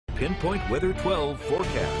Pinpoint Weather 12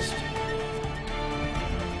 forecast.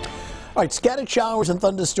 All right, scattered showers and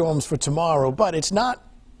thunderstorms for tomorrow, but it's not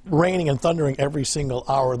raining and thundering every single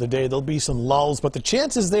hour of the day. There'll be some lulls, but the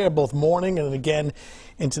chance is there both morning and again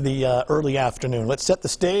into the early afternoon. Let's set the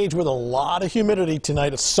stage with a lot of humidity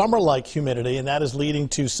tonight, a summer-like humidity, and that is leading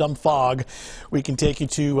to some fog. We can take you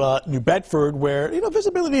to New Bedford, where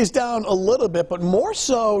visibility is down a little bit, but more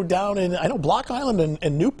so down in, I know Block Island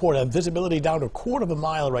and Newport have visibility down to a quarter of a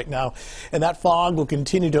mile right now, and that fog will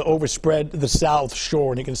continue to overspread the south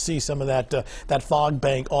shore, and you can see some of that fog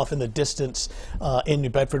bank off in the distance in New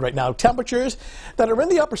Bedford right now. Temperatures that are in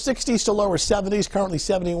the upper 60s to lower 70s, currently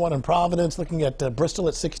 71 in Providence, looking at Bristol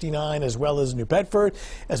at 69 as well as New Bedford.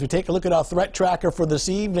 As we take a look at our threat tracker for this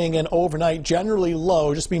evening and overnight, generally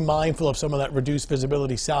low. Just be mindful of some of that reduced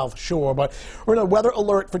visibility south shore. But we're in a weather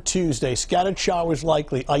alert for Tuesday. Scattered showers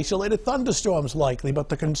likely, isolated thunderstorms likely, but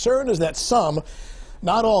the concern is that some,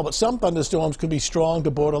 not all, but some thunderstorms could be strong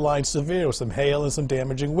to borderline severe with some hail and some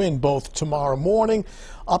damaging wind, both tomorrow morning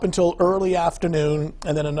up until early afternoon,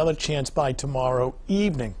 and then another chance by tomorrow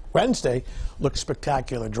evening. Wednesday looks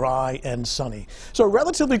spectacular, dry and sunny. So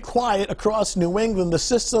relatively quiet across New England. The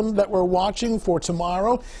system that we're watching for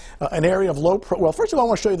tomorrow, an area of low, well, first of all, I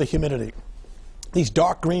want to show you the humidity. These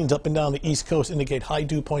dark greens up and down the East Coast indicate high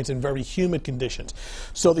dew points and very humid conditions.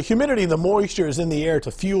 So the humidity, the moisture is in the air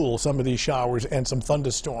to fuel some of these showers and some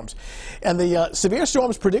thunderstorms. And the Severe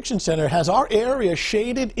Storms Prediction Center has our area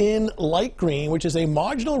shaded in light green, which is a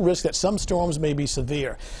marginal risk that some storms may be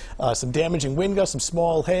severe. Some damaging wind gusts, some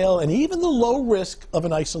small hail, and even the low risk of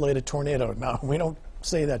an isolated tornado. Now, we don't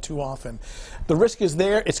say that too often. The risk is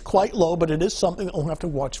there. It's quite low, but it is something that we'll have to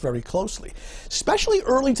watch very closely, especially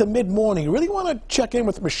early to mid-morning. You really want to check in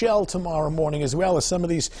with Michelle tomorrow morning, as well as some of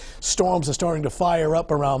these storms are starting to fire up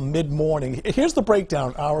around mid-morning. Here's the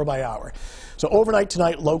breakdown hour by hour. So overnight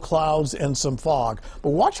tonight, low clouds and some fog. But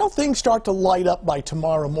watch how things start to light up by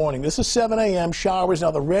tomorrow morning. This is 7 a.m. showers. Now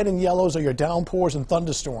the red and yellows are your downpours and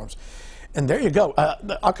thunderstorms. And there you go.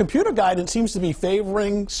 Our computer guidance seems to be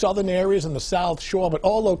favoring southern areas and the south shore, but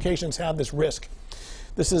all locations have this risk.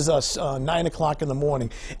 This is 9 o'clock in the morning.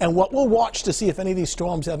 And what we'll watch to see if any of these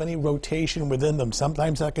storms have any rotation within them.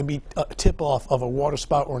 Sometimes that can be a tip-off of a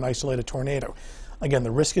waterspout or an isolated tornado. Again,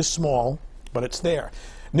 the risk is small, but it's there.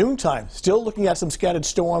 Noontime, still looking at some scattered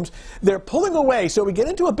storms. They're pulling away, so we get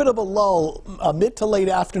into a bit of a lull, mid to late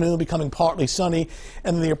afternoon, becoming partly sunny,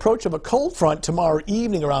 and then the approach of a cold front tomorrow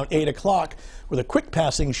evening around 8 o'clock with a quick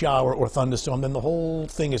passing shower or thunderstorm. Then the whole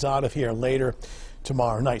thing is out of here later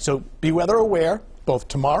tomorrow night. So be weather aware, both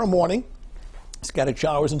tomorrow morning, scattered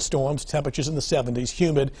showers and storms, temperatures in the 70s,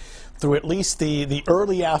 humid through at least the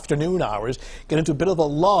early afternoon hours. Get into a bit of a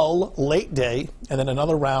lull late day, and then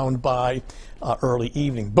another round by early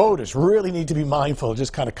evening. Boaters really need to be mindful,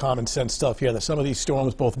 just kind of common sense stuff here, that some of these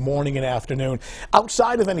storms, both morning and afternoon,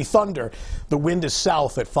 outside of any thunder, the wind is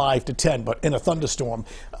south at 5 to 10, but in a thunderstorm,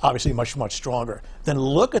 obviously much, much stronger. Then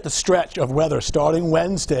look at the stretch of weather starting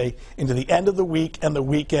Wednesday into the end of the week and the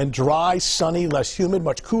weekend. Dry, sunny, less humid,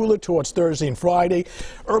 much cooler towards Thursday and Friday.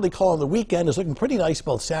 Early call on the weekend is looking pretty nice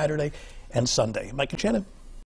both Saturday and Sunday. Mike and Shannon.